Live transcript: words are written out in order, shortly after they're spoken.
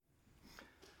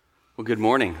Well, good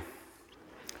morning.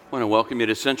 I want to welcome you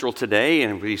to Central today,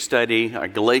 and we study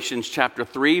Galatians chapter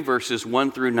 3, verses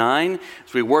 1 through 9,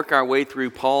 as we work our way through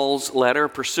Paul's letter,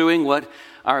 pursuing what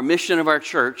our mission of our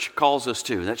church calls us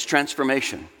to. That's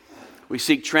transformation. We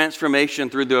seek transformation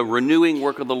through the renewing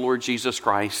work of the Lord Jesus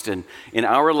Christ and in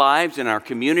our lives, in our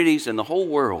communities, in the whole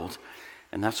world.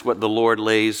 And that's what the Lord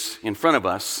lays in front of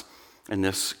us in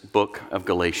this book of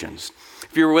Galatians.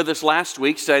 If you were with us last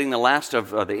week, studying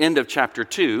the end of chapter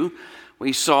 2,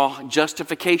 we saw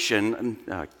justification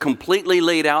completely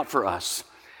laid out for us.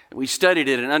 We studied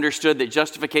it and understood that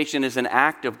justification is an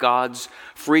act of God's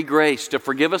free grace to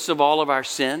forgive us of all of our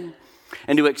sin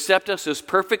and to accept us as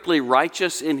perfectly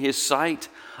righteous in His sight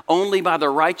only by the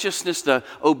righteousness, the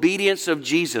obedience of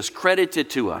Jesus credited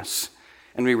to us,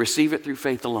 and we receive it through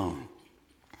faith alone.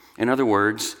 In other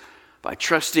words, by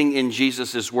trusting in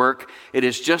Jesus' work, it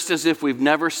is just as if we've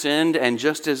never sinned and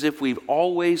just as if we've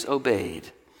always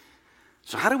obeyed.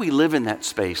 So how do we live in that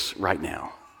space right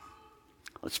now?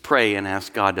 Let's pray and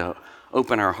ask God to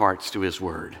open our hearts to His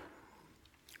Word.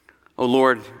 Oh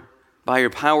Lord, by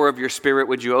your power of your Spirit,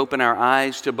 would you open our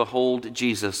eyes to behold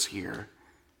Jesus here?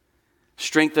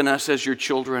 Strengthen us as your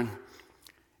children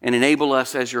and enable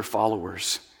us as your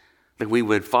followers, that we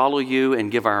would follow you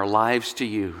and give our lives to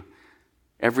you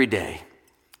every day.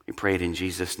 We pray it in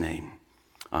Jesus' name.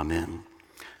 Amen.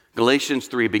 Galatians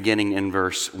 3, beginning in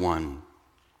verse 1.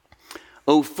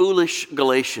 O foolish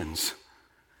Galatians,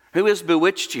 who has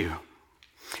bewitched you?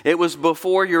 It was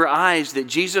before your eyes that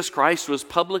Jesus Christ was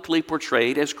publicly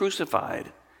portrayed as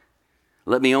crucified.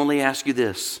 Let me only ask you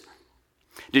this.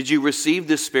 Did you receive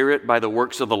the Spirit by the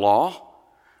works of the law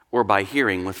or by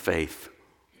hearing with faith?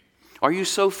 Are you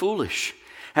so foolish?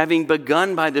 Having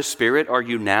begun by the Spirit, are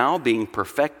you now being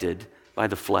perfected by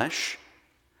the flesh?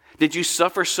 Did you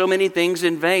suffer so many things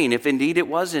in vain, if indeed it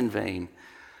was in vain?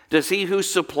 Does he who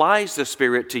supplies the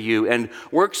Spirit to you and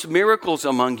works miracles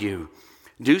among you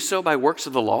do so by works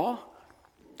of the law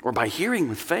or by hearing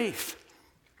with faith?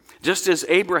 Just as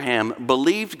Abraham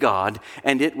believed God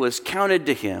and it was counted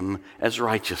to him as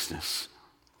righteousness.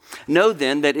 Know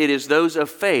then that it is those of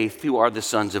faith who are the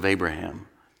sons of Abraham.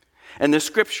 And the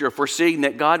Scripture, foreseeing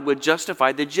that God would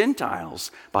justify the Gentiles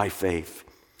by faith,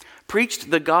 preached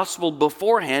the gospel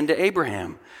beforehand to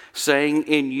Abraham, saying,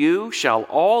 in you shall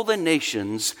all the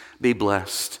nations be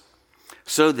blessed.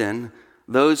 So then,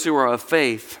 those who are of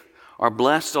faith are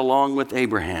blessed along with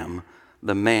Abraham,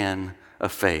 the man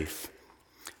of faith.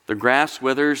 The grass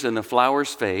withers and the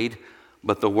flowers fade,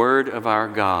 but the word of our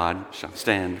God shall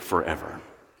stand forever.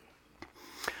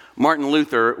 Martin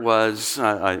Luther was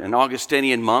an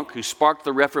Augustinian monk who sparked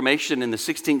the Reformation in the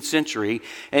 16th century,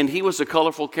 and he was a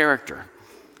colorful character.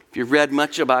 If you've read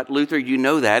much about Luther, you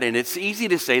know that, and it's easy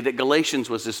to say that Galatians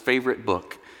was his favorite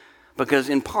book because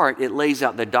in part it lays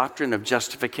out the doctrine of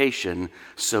justification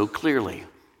so clearly.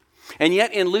 And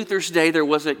yet in Luther's day there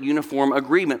wasn't uniform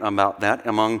agreement about that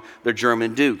among the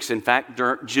German dukes. In fact,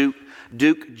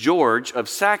 Duke George of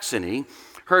Saxony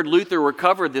heard Luther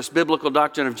recover this biblical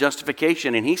doctrine of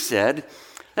justification, and he said,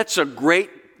 that's a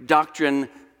great doctrine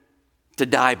to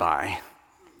die by,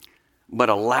 but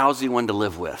a lousy one to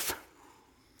live with.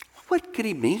 What could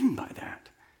he mean by that?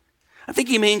 I think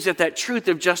he means that truth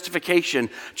of justification,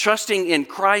 trusting in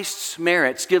Christ's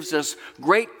merits, gives us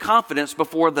great confidence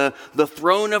before the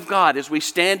throne of God as we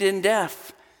stand in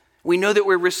death. We know that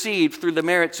we're received through the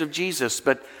merits of Jesus,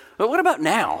 but what about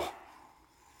now?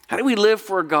 How do we live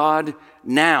for God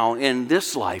now in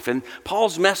this life? And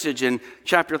Paul's message in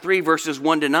chapter 3, verses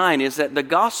 1 to 9 is that the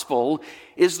gospel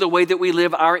is the way that we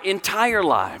live our entire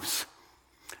lives.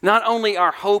 Not only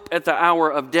our hope at the hour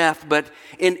of death, but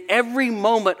in every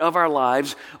moment of our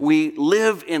lives, we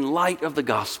live in light of the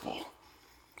gospel.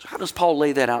 So how does Paul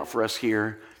lay that out for us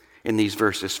here in these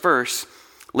verses? First,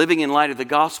 living in light of the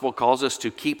gospel calls us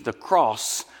to keep the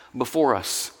cross before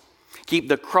us. Keep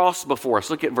the cross before us.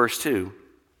 Look at verse 2.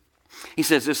 He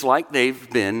says it's like they've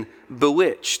been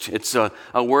bewitched. It's a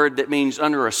word that means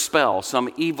under a spell, some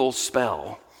evil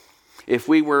spell. If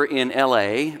we were in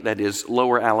LA, that is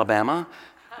lower Alabama,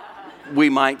 we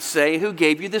might say, who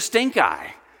gave you the stink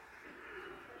eye?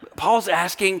 Paul's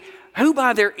asking, who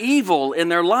by their evil and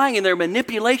their lying and their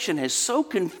manipulation has so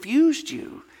confused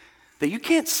you that you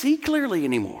can't see clearly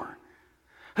anymore?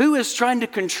 Who is trying to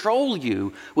control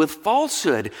you with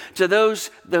falsehood? To those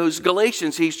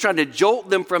Galatians, he's trying to jolt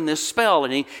them from this spell,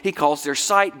 and he calls their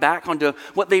sight back onto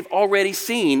what they've already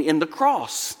seen in the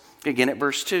cross. Again at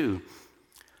verse 2.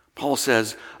 Paul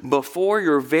says, before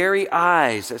your very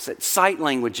eyes, that's that sight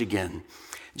language again,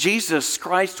 Jesus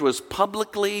Christ was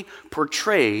publicly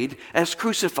portrayed as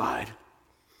crucified.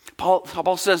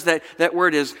 Paul says that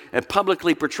word is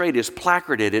publicly portrayed, is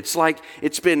placarded. It's like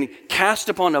it's been cast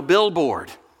upon a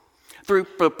billboard. Through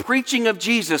the preaching of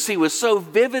Jesus, he was so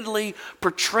vividly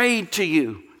portrayed to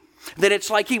you that it's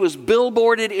like he was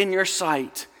billboarded in your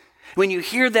sight. When you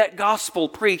hear that gospel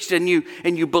preached and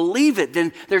you believe it,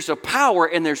 then there's a power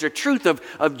and there's a truth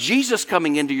of Jesus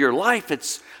coming into your life.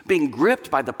 It's being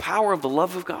gripped by the power of the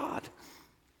love of God,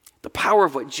 the power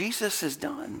of what Jesus has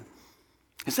done.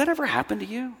 Has that ever happened to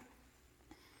you?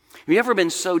 Have you ever been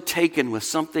so taken with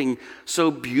something so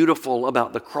beautiful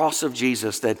about the cross of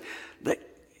Jesus that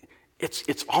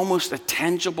it's almost a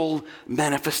tangible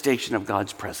manifestation of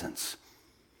God's presence?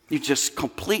 You're just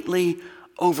completely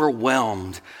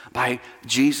overwhelmed by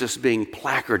Jesus being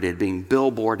placarded, being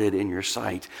billboarded in your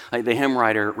sight. Like the hymn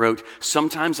writer wrote,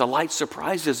 sometimes a light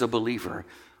surprises a believer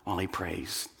while he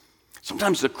prays.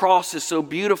 Sometimes the cross is so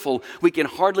beautiful, we can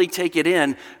hardly take it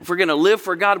in. If we're going to live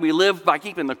for God, we live by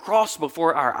keeping the cross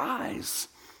before our eyes.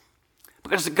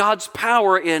 Because God's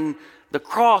power in the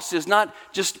cross is not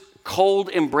just cold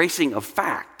embracing of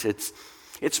fact.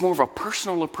 It's more of a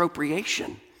personal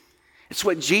appropriation. It's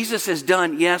what Jesus has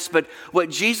done, yes, but what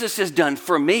Jesus has done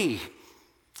for me.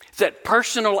 It's that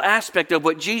personal aspect of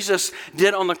what Jesus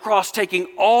did on the cross, taking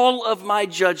all of my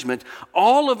judgment,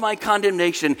 all of my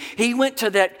condemnation. He went to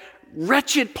that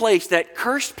wretched place, that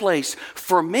cursed place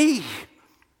for me.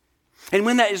 And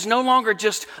when that is no longer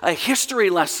just a history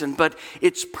lesson, but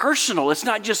it's personal, it's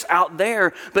not just out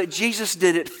there, but Jesus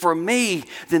did it for me,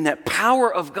 then that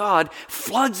power of God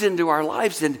floods into our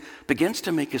lives and begins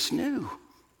to make us new.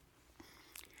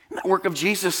 And that work of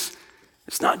Jesus,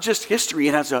 it's not just history,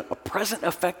 it has a present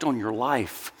effect on your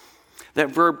life. That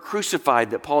verb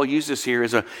crucified that Paul uses here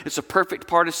it's a perfect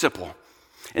participle.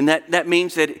 And that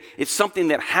means that it's something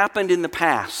that happened in the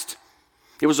past.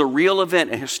 It was a real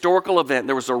event, a historical event.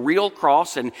 There was a real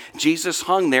cross and Jesus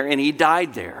hung there and he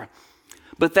died there.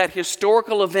 But that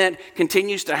historical event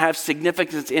continues to have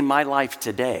significance in my life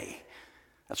today.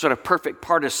 That's what a perfect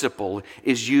participle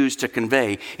is used to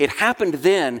convey. It happened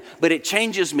then, but it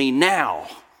changes me now.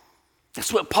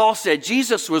 That's what Paul said.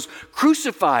 Jesus was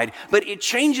crucified, but it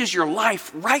changes your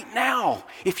life right now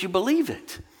if you believe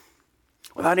it.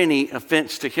 Without any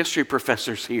offense to history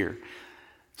professors here,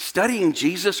 studying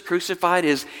Jesus crucified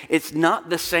it's not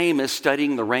the same as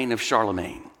studying the reign of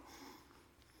Charlemagne.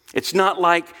 It's not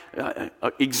like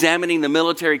examining the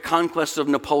military conquest of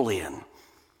Napoleon.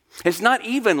 It's not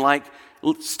even like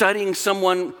studying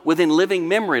someone within living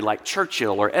memory like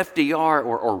Churchill or FDR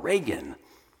or Reagan.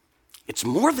 It's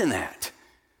more than that.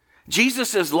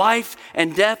 Jesus' life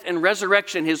and death and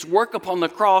resurrection, his work upon the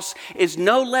cross is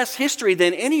no less history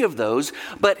than any of those,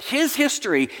 but his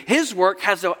history, his work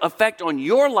has an effect on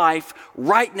your life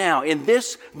right now in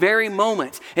this very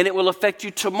moment, and it will affect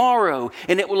you tomorrow,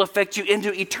 and it will affect you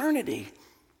into eternity.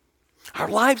 Our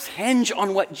lives hinge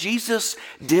on what Jesus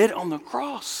did on the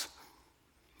cross.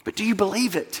 But do you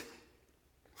believe it?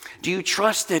 Do you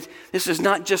trust that this is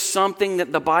not just something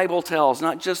that the Bible tells,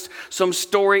 not just some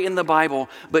story in the Bible,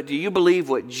 but do you believe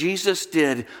what Jesus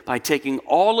did by taking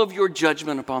all of your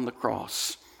judgment upon the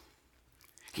cross?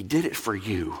 He did it for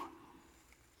you,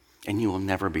 and you will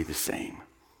never be the same.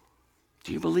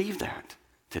 Do you believe that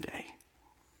today?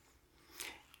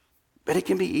 But it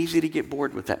can be easy to get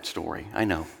bored with that story, I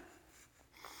know.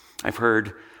 I've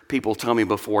heard people tell me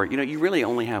before, you really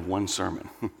only have one sermon.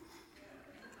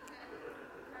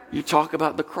 You talk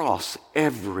about the cross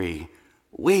every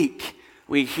week.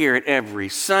 We hear it every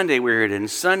Sunday. We hear it in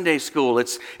Sunday school.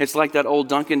 It's like that old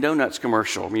Dunkin' Donuts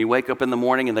commercial where you wake up in the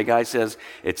morning and the guy says,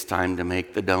 it's time to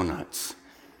make the donuts.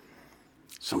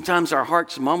 Sometimes our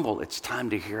hearts mumble, it's time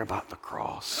to hear about the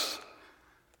cross.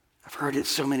 I've heard it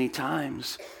so many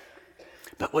times.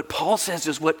 But what Paul says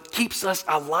is what keeps us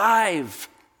alive.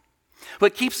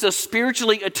 What keeps us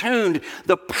spiritually attuned,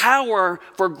 the power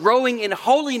for growing in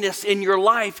holiness in your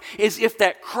life is if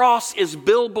that cross is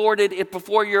billboarded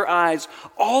before your eyes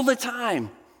all the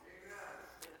time.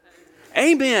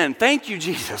 Amen. Thank you,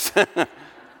 Jesus.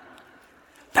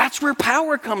 That's where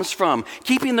power comes from,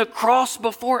 keeping the cross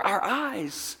before our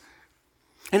eyes.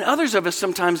 And others of us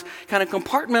sometimes kind of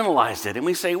compartmentalize it. And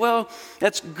we say, well,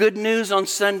 that's good news on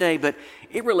Sunday, but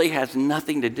it really has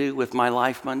nothing to do with my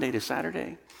life Monday to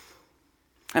Saturday.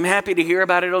 I'm happy to hear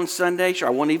about it on Sunday. Sure,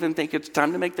 I won't even think it's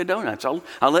time to make the donuts.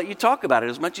 I'll let you talk about it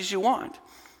as much as you want.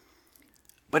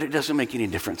 But it doesn't make any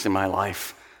difference in my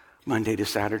life Monday to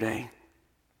Saturday.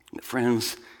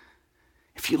 Friends,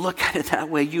 If you look at it that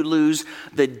way, you lose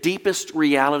the deepest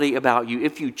reality about you.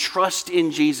 If you trust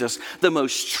in Jesus, the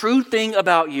most true thing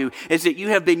about you is that you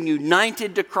have been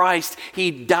united to Christ.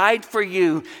 He died for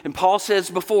you. And Paul says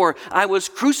before, I was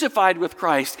crucified with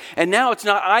Christ. And now it's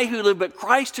not I who live, but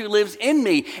Christ who lives in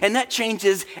me. And that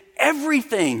changes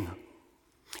everything.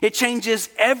 It changes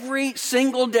every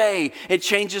single day. It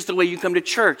changes the way you come to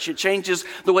church. It changes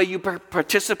the way you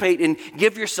participate and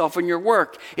give yourself in your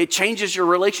work. It changes your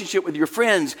relationship with your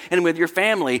friends and with your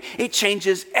family. It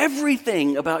changes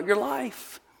everything about your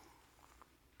life.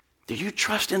 Do you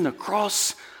trust in the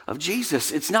cross of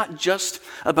Jesus? It's not just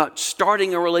about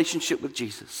starting a relationship with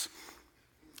Jesus,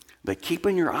 but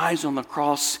keeping your eyes on the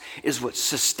cross is what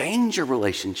sustains your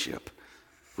relationship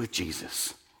with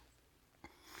Jesus.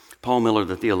 Paul Miller,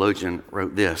 the theologian,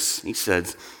 wrote this. He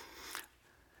says,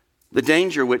 the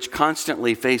danger which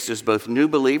constantly faces both new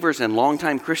believers and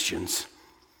longtime Christians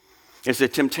is the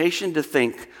temptation to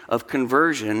think of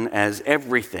conversion as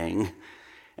everything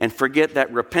and forget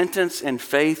that repentance and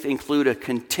faith include a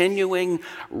continuing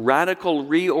radical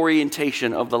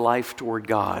reorientation of the life toward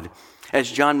God.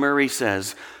 As John Murray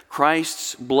says,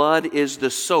 Christ's blood is the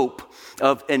soap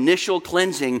of initial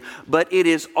cleansing, but it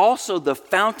is also the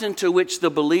fountain to which the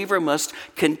believer must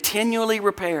continually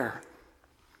repair.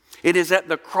 It is at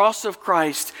the cross of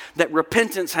Christ that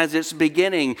repentance has its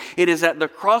beginning. It is at the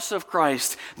cross of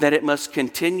Christ that it must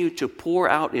continue to pour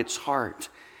out its heart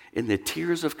in the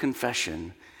tears of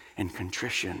confession and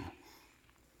contrition.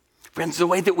 Friends, the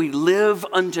way that we live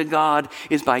unto God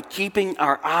is by keeping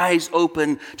our eyes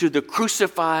open to the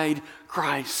crucified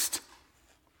Christ.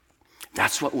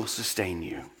 That's what will sustain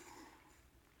you.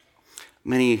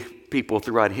 Many people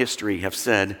throughout history have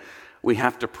said we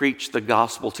have to preach the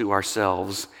gospel to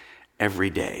ourselves every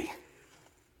day.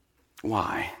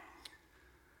 Why?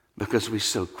 Because we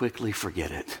so quickly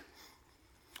forget it.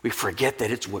 We forget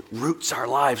that it's what roots our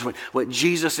lives. What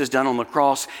Jesus has done on the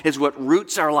cross is what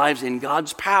roots our lives in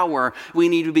God's power. We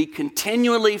need to be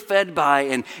continually fed by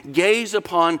and gaze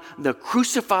upon the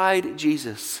crucified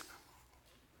Jesus.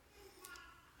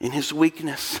 In his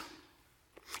weakness,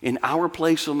 in our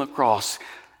place on the cross,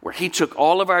 where he took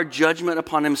all of our judgment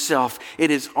upon himself,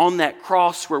 it is on that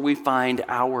cross where we find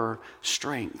our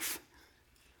strength.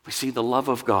 We see the love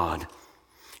of God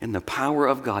and the power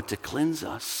of God to cleanse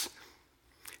us.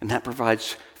 And that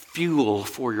provides fuel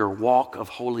for your walk of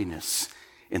holiness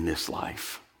in this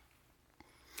life.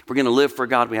 If we're going to live for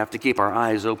God, we have to keep our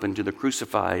eyes open to the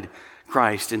crucified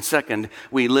Christ. And second,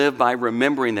 we live by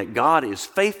remembering that God is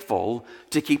faithful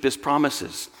to keep his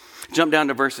promises. Jump down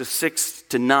to verses 6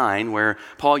 to 9, where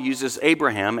Paul uses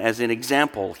Abraham as an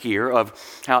example here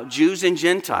of how Jews and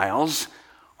Gentiles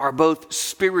are both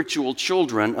spiritual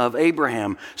children of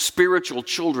Abraham, spiritual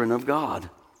children of God.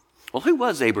 Well, who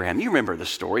was Abraham? You remember the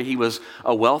story. He was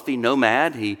a wealthy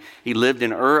nomad. He lived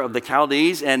in Ur of the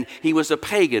Chaldees, and he was a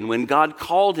pagan when God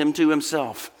called him to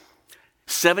himself.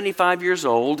 75 years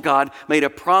old, God made a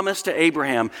promise to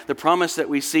Abraham, the promise that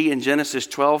we see in Genesis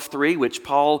 12:3, which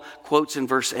Paul quotes in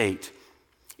verse 8.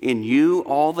 In you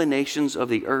all the nations of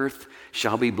the earth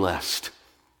shall be blessed.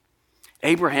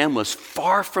 Abraham was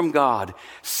far from God,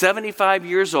 75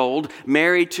 years old,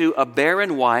 married to a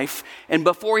barren wife, and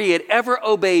before he had ever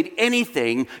obeyed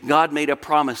anything, God made a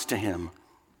promise to him.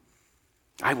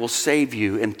 I will save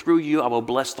you, and through you I will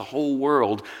bless the whole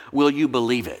world. Will you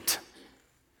believe it?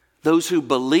 Those who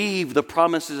believe the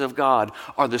promises of God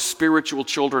are the spiritual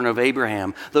children of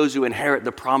Abraham, those who inherit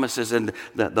the promises and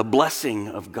the blessing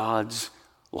of God's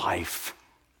life.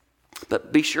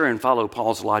 But be sure and follow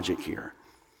Paul's logic here.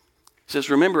 He says,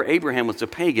 remember, Abraham was a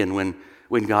pagan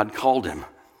when God called him.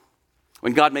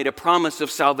 When God made a promise of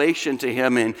salvation to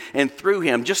him and through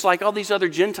him, just like all these other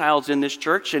Gentiles in this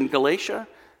church in Galatia,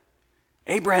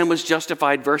 Abraham was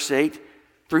justified, verse 8,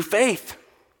 through faith.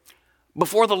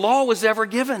 Before the law was ever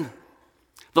given.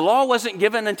 The law wasn't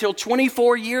given until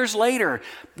 24 years later.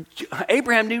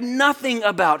 Abraham knew nothing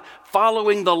about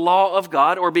following the law of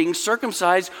God or being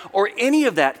circumcised or any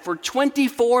of that for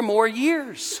 24 more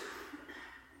years.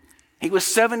 He was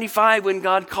 75 when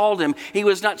God called him. He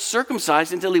was not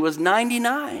circumcised until he was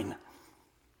 99.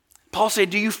 Paul said,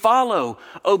 do you follow?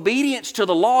 Obedience to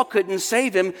the law couldn't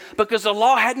save him because the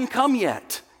law hadn't come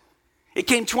yet. It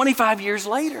came 25 years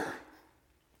later.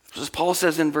 As Paul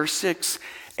says in verse 6,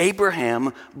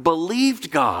 Abraham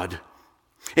believed God,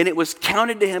 and it was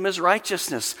counted to him as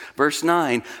righteousness. Verse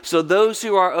 9, so those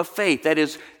who are of faith, that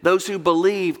is, those who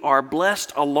believe, are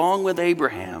blessed along with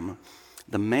Abraham,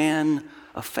 the man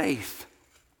of faith.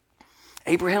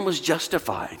 Abraham was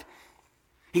justified.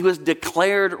 He was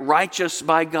declared righteous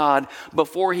by God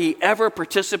before he ever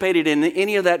participated in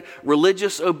any of that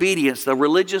religious obedience, the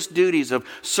religious duties of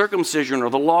circumcision or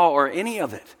the law or any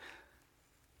of it.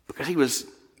 Because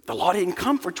the law didn't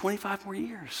come for 25 more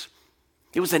years.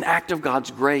 It was an act of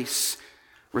God's grace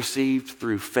received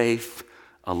through faith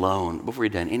alone before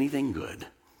he'd done anything good.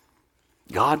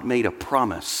 God made a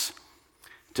promise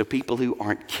to people who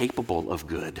aren't capable of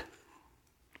good.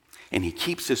 And he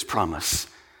keeps his promise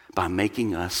by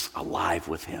making us alive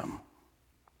with him.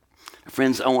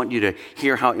 Friends, I want you to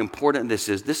hear how important this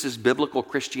is. This is biblical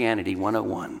Christianity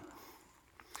 101.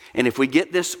 And if we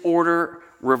get this order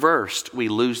reversed, we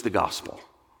lose the gospel.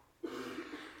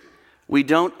 We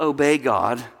don't obey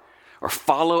God or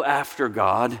follow after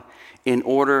God in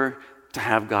order to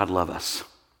have God love us.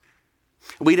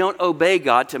 We don't obey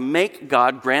God to make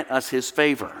God grant us his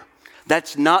favor.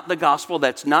 That's not the gospel.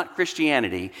 That's not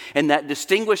Christianity. And that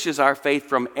distinguishes our faith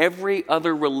from every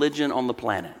other religion on the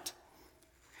planet.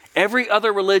 Every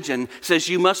other religion says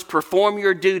you must perform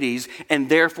your duties and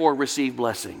therefore receive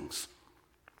blessings.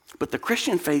 But the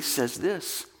Christian faith says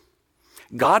this: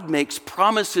 God makes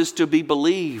promises to be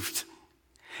believed.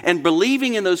 And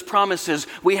believing in those promises,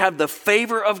 we have the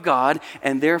favor of God,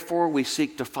 and therefore we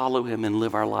seek to follow him and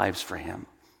live our lives for him.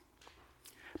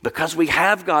 Because we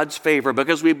have God's favor,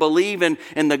 because we believe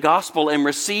in the gospel and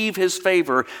receive his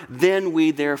favor, then we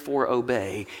therefore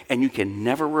obey. And you can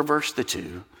never reverse the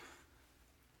two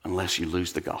unless you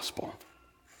lose the gospel.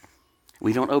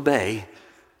 We don't obey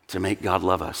to make God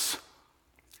love us,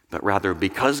 but rather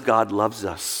because God loves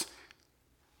us,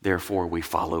 therefore we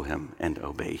follow him and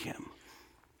obey him.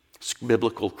 It's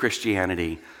biblical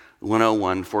Christianity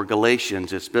 101 for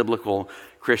Galatians. It's biblical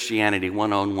Christianity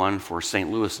 101 for St.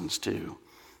 Louisans too.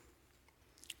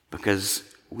 Because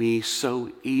we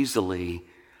so easily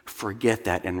forget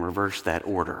that and reverse that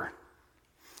order.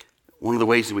 One of the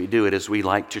ways that we do it is we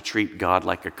like to treat God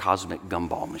like a cosmic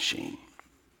gumball machine.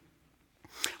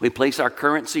 We place our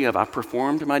currency of, I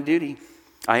performed my duty.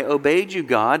 I obeyed you,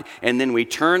 God, and then we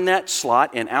turn that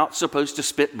slot and out's supposed to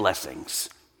spit blessings.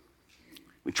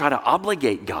 We try to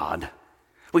obligate God.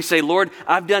 We say, Lord,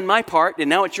 I've done my part, and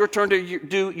now it's your turn to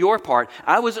do your part.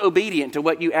 I was obedient to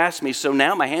what you asked me, so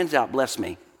now my hand's out, bless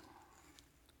me.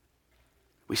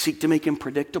 We seek to make him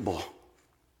predictable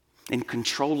and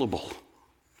controllable.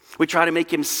 We try to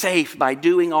make him safe by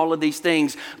doing all of these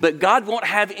things, but God won't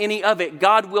have any of it.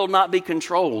 God will not be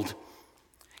controlled.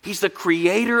 He's the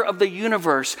creator of the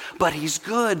universe, but he's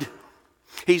good.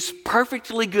 He's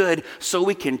perfectly good, so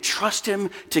we can trust him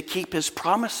to keep his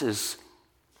promises.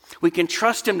 We can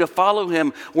trust him to follow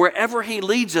him wherever he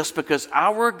leads us because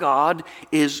our God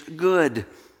is good.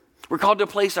 We're called to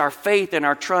place our faith and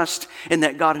our trust in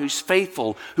that God who's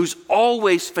faithful, who's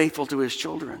always faithful to his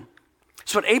children.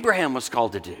 That's what Abraham was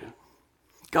called to do.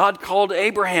 God called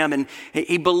Abraham, and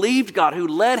he believed God who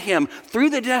led him through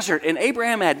the desert, and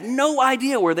Abraham had no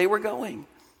idea where they were going.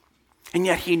 And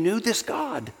yet he knew this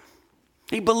God.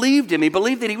 He believed him. He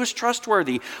believed that he was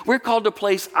trustworthy. We're called to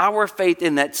place our faith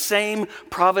in that same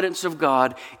providence of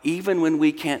God, even when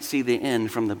we can't see the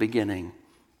end from the beginning.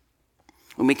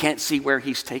 When we can't see where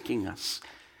he's taking us.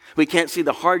 We can't see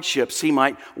the hardships he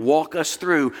might walk us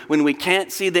through. When we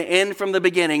can't see the end from the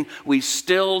beginning, we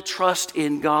still trust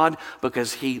in God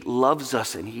because he loves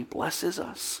us and he blesses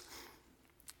us.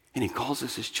 And he calls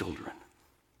us his children.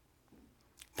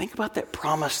 Think about that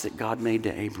promise that God made to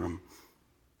Abram.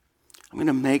 I'm going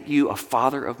to make you a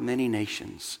father of many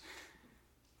nations.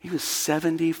 He was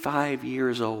 75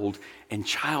 years old and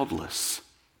childless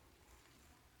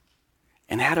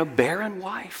and had a barren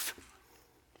wife.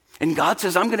 And God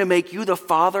says, I'm going to make you the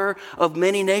father of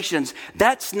many nations.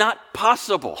 That's not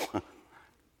possible.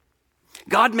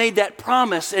 God made that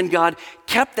promise and God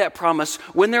kept that promise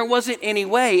when there wasn't any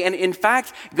way. And in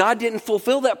fact, God didn't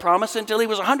fulfill that promise until he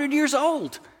was 100 years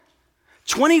old.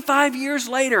 25 years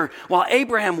later, while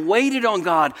Abraham waited on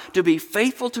God to be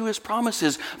faithful to his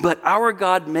promises, but our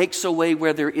God makes a way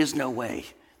where there is no way.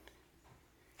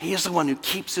 He is the one who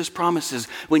keeps his promises.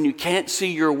 When you can't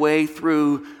see your way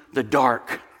through the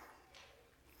dark,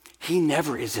 he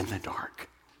never is in the dark.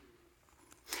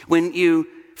 When you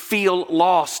feel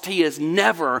lost, he has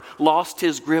never lost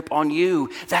his grip on you.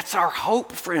 That's our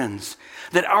hope, friends,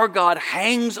 that our God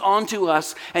hangs on to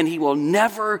us and he will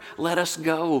never let us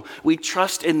go. We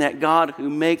trust in that God who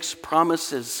makes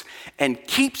promises and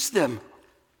keeps them.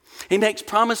 He makes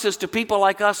promises to people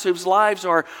like us whose lives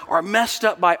are messed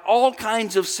up by all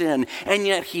kinds of sin, and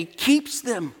yet he keeps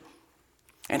them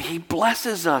and he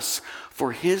blesses us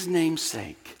for his name's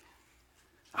sake.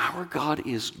 Our God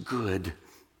is good.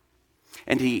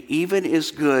 And he even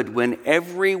is good when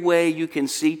every way you can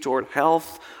see toward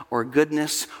health or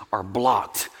goodness are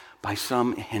blocked by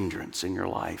some hindrance in your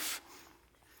life.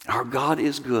 Our God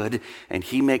is good, and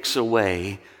he makes a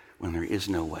way when there is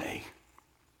no way.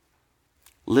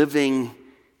 Living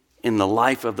in the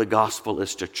life of the gospel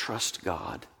is to trust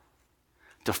God,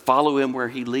 to follow him where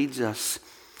he leads us,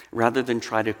 rather than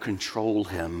try to control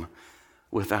him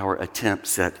with our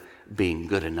attempts at being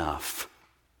good enough.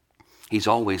 He's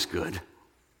always good.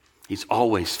 He's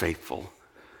always faithful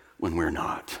when we're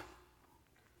not.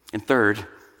 And third,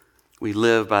 we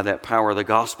live by that power of the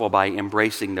gospel by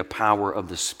embracing the power of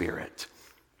the Spirit.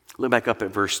 Look back up at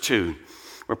verse 2,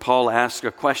 where Paul asks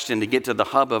a question to get to the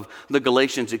hub of the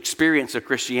Galatians' experience of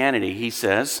Christianity. He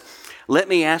says, "Let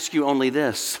me ask you only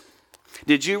this.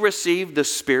 Did you receive the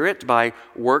Spirit by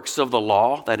works of the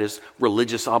law," that is,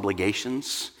 religious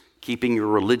obligations, keeping your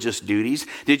religious duties?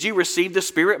 "Did you receive the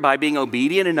Spirit by being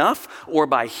obedient enough, or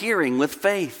by hearing with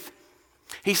faith?"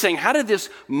 He's saying, how did this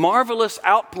marvelous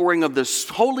outpouring of the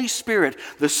Holy Spirit,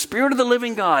 the Spirit of the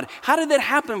living God, how did that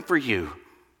happen for you?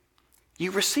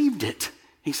 You received it.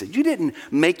 He said, you didn't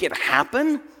make it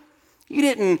happen. You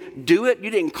didn't do it. You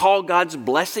didn't call God's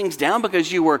blessings down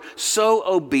because you were so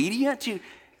obedient.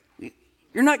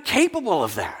 You're not capable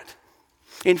of that.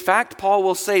 In fact, Paul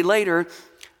will say later,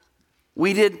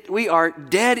 we are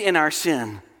dead in our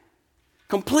sin.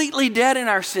 Completely dead in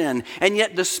our sin, and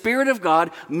yet the Spirit of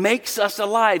God makes us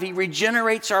alive. He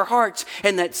regenerates our hearts,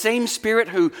 and that same Spirit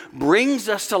who brings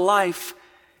us to life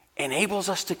enables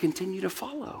us to continue to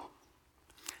follow.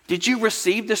 Did you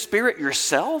receive the Spirit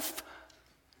yourself?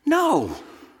 No.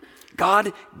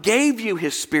 God gave you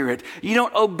his Spirit. You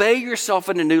don't obey yourself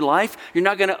into new life. You're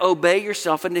not going to obey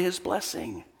yourself into his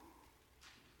blessing.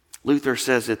 Luther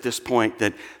says at this point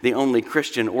that the only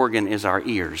Christian organ is our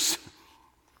ears.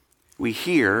 We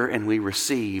hear and we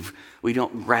receive. We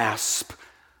don't grasp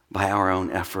by our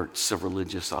own efforts of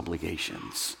religious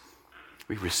obligations.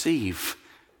 We receive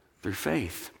through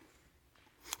faith.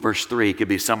 Verse 3 could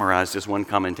be summarized as one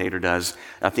commentator does.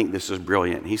 I think this is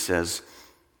brilliant. He says,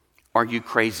 "Are you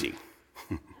crazy?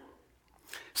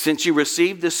 Since you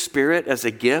received the Spirit as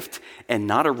a gift and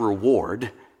not a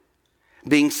reward,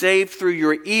 being saved through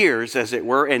your ears, as it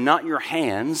were, and not your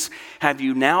hands, have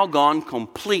you now gone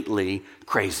completely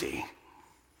crazy?"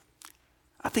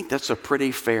 I think that's a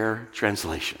pretty fair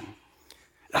translation.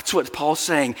 That's what Paul's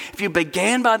saying. If you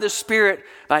began by the Spirit,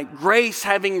 by grace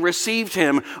having received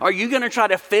him, are you going to try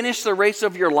to finish the race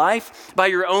of your life by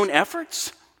your own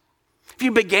efforts? If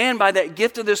you began by that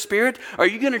gift of the Spirit, are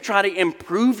you going to try to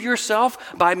improve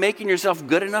yourself by making yourself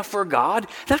good enough for God?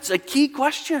 That's a key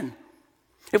question.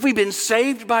 If we've been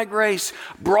saved by grace,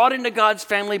 brought into God's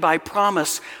family by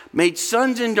promise, made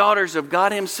sons and daughters of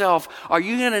God himself, are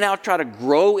you going to now try to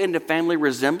grow into family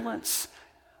resemblance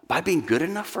by being good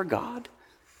enough for God?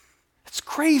 It's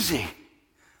crazy,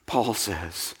 Paul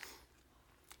says.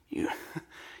 You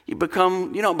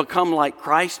don't become like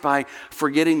Christ by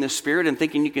forgetting the Spirit and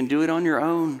thinking you can do it on your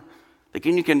own,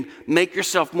 thinking you can make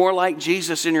yourself more like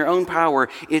Jesus in your own power.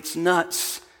 It's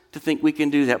nuts to think we can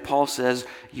do that. Paul says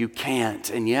you can't.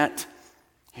 And yet,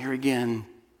 here again,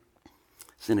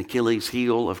 it's an Achilles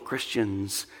heel of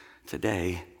Christians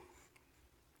today.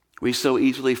 We so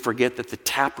easily forget that the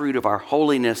taproot of our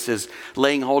holiness is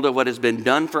laying hold of what has been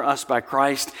done for us by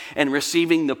Christ and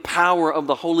receiving the power of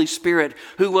the Holy Spirit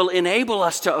who will enable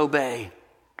us to obey.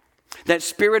 That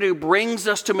Spirit who brings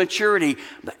us to maturity,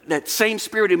 that same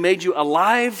Spirit who made you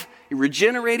alive, He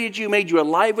regenerated you, made you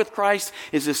alive with Christ,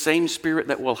 is the same Spirit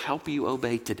that will help you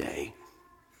obey today,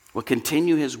 will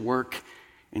continue his work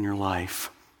in your life.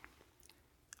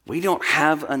 We don't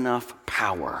have enough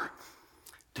power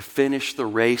to finish the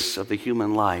race of the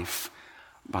human life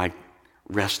by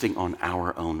resting on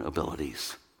our own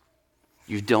abilities.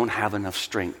 You don't have enough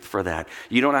strength for that.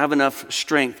 You don't have enough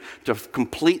strength to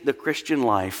complete the Christian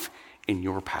life in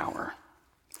your power.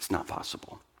 It's not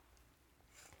possible.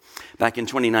 Back in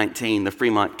 2019, the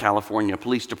Fremont, California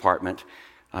Police Department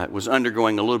was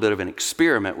undergoing a little bit of an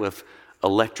experiment with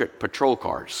electric patrol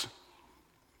cars.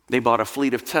 They bought a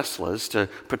fleet of Teslas to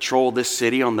patrol this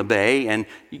city on the bay, and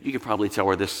you can probably tell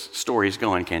where this story is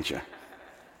going, can't you?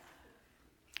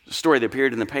 A story that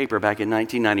appeared in the paper back in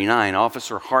 1999.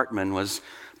 Officer Hartman was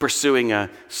pursuing a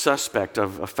suspect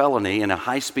of a felony in a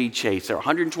high-speed chase. They're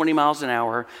 120 miles an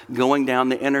hour going down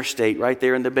the interstate right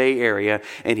there in the Bay Area,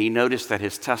 and he noticed that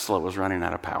his Tesla was running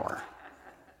out of power.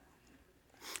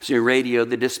 So he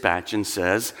radioed the dispatch and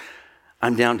says,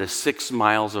 "I'm down to 6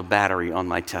 miles of battery on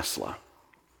my Tesla.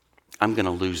 I'm going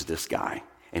to lose this guy."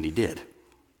 And he did.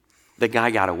 The guy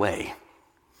got away.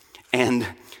 And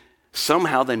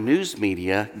somehow the news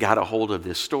media got a hold of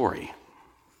this story.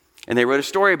 And they wrote a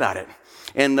story about it.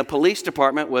 And the police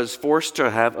department was forced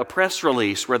to have a press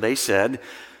release where they said,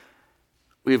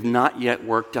 "We have not yet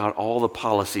worked out all the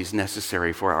policies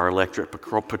necessary for our electric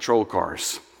patrol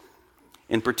cars.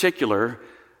 In particular,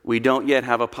 we don't yet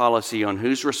have a policy on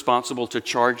who's responsible to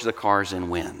charge the cars and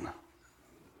when."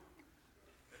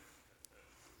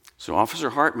 So Officer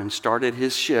Hartman started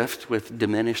his shift with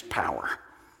diminished power.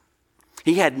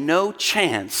 He had no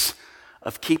chance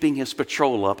of keeping his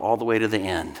patrol up all the way to the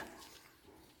end.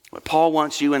 What Paul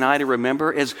wants you and I to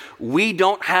remember is we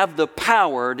don't have the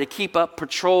power to keep up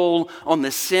patrol on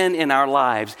the sin in our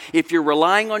lives. If you're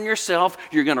relying on yourself,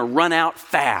 you're going to run out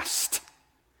fast.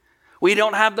 We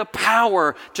don't have the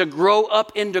power to grow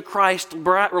up into Christ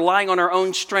relying on our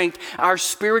own strength. Our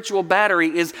spiritual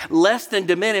battery is less than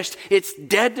diminished. It's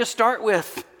dead to start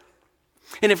with.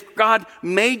 And if God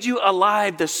made you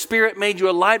alive, the Spirit made you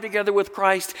alive together with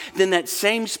Christ, then that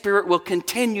same Spirit will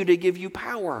continue to give you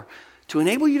power to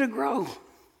enable you to grow.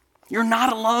 You're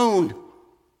not alone.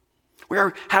 We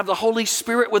have the Holy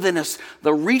Spirit within us.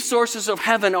 The resources of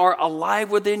heaven are alive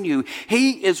within you.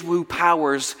 He is who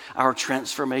powers our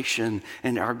transformation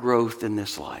and our growth in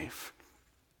this life.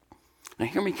 Now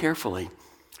hear me carefully.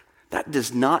 That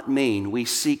does not mean we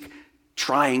seek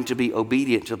trying to be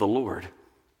obedient to the Lord.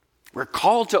 We're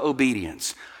called to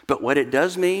obedience. But what it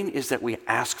does mean is that we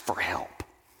ask for help.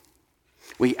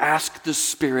 We ask the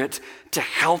Spirit to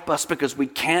help us because we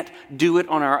can't do it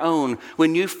on our own.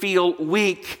 When you feel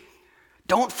weak,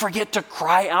 don't forget to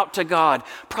cry out to God.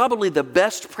 Probably the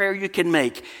best prayer you can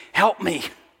make. Help me.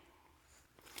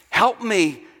 Help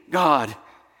me, God.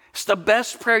 It's the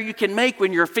best prayer you can make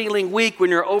when you're feeling weak,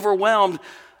 when you're overwhelmed.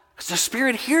 Because the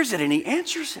Spirit hears it and He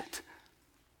answers it.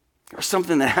 There was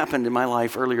something that happened in my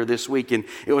life earlier this week, and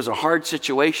it was a hard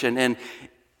situation. And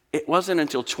it wasn't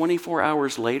until 24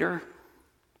 hours later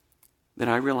that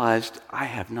I realized I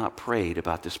have not prayed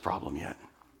about this problem yet.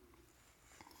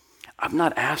 I've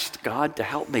not asked God to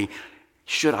help me.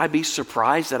 Should I be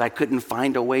surprised that I couldn't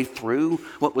find a way through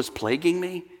what was plaguing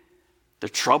me? The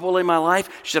trouble in my life?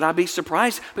 Should I be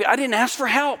surprised? But I didn't ask for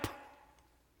help.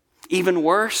 Even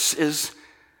worse is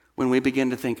when we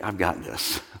begin to think, I've got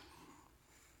this.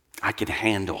 I can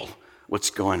handle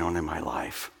what's going on in my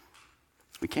life.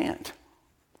 We can't.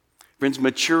 Friends,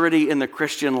 maturity in the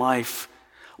Christian life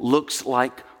looks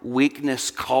like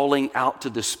weakness calling out to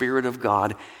the Spirit of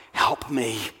God, help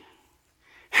me.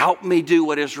 Help me do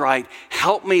what is right.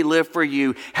 Help me live for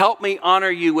you. Help me honor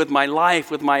you with my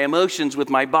life, with my emotions, with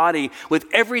my body, with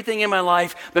everything in my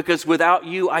life, because without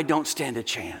you, I don't stand a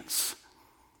chance.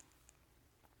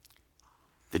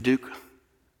 The Duke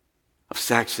of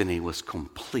Saxony was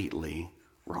completely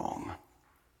wrong.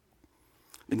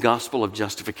 The gospel of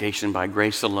justification by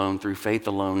grace alone, through faith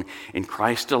alone, in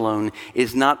Christ alone,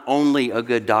 is not only a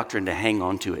good doctrine to hang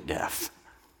on to at death.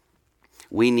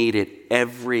 We need it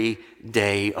every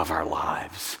day of our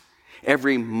lives,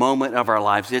 every moment of our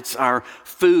lives. It's our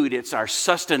food, it's our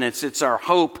sustenance, it's our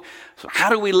hope. So how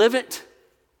do we live it?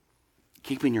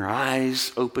 Keeping your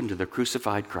eyes open to the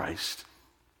crucified Christ,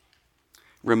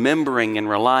 remembering and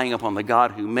relying upon the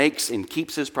God who makes and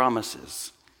keeps His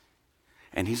promises.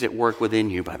 And He's at work within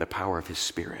you by the power of His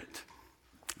Spirit.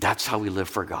 That's how we live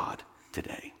for God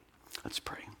today. Let's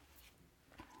pray.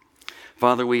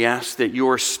 Father, we ask that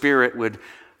your Spirit would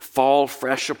fall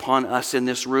fresh upon us in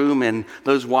this room and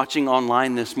those watching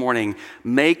online this morning.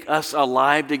 Make us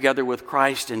alive together with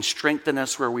Christ and strengthen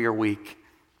us where we are weak.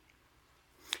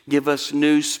 Give us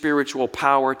new spiritual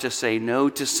power to say no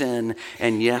to sin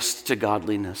and yes to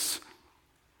godliness.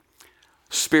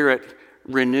 Spirit,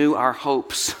 renew our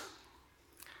hopes.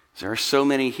 There are so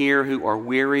many here who are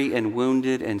weary and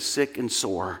wounded and sick and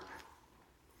sore.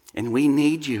 And we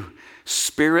need you.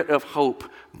 Spirit of hope,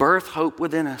 birth hope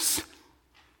within us.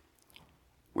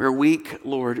 We're weak,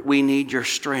 Lord. We need your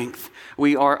strength.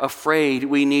 We are afraid.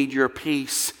 We need your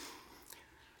peace.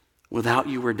 Without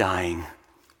you, we're dying.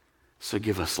 So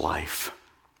give us life.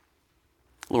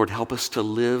 Lord, help us to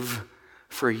live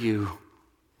for you,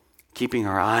 keeping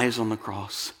our eyes on the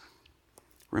cross,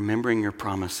 remembering your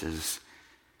promises,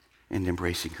 and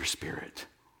embracing your Spirit.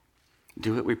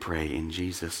 Do it, we pray, in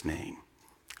Jesus' name.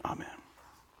 Amen.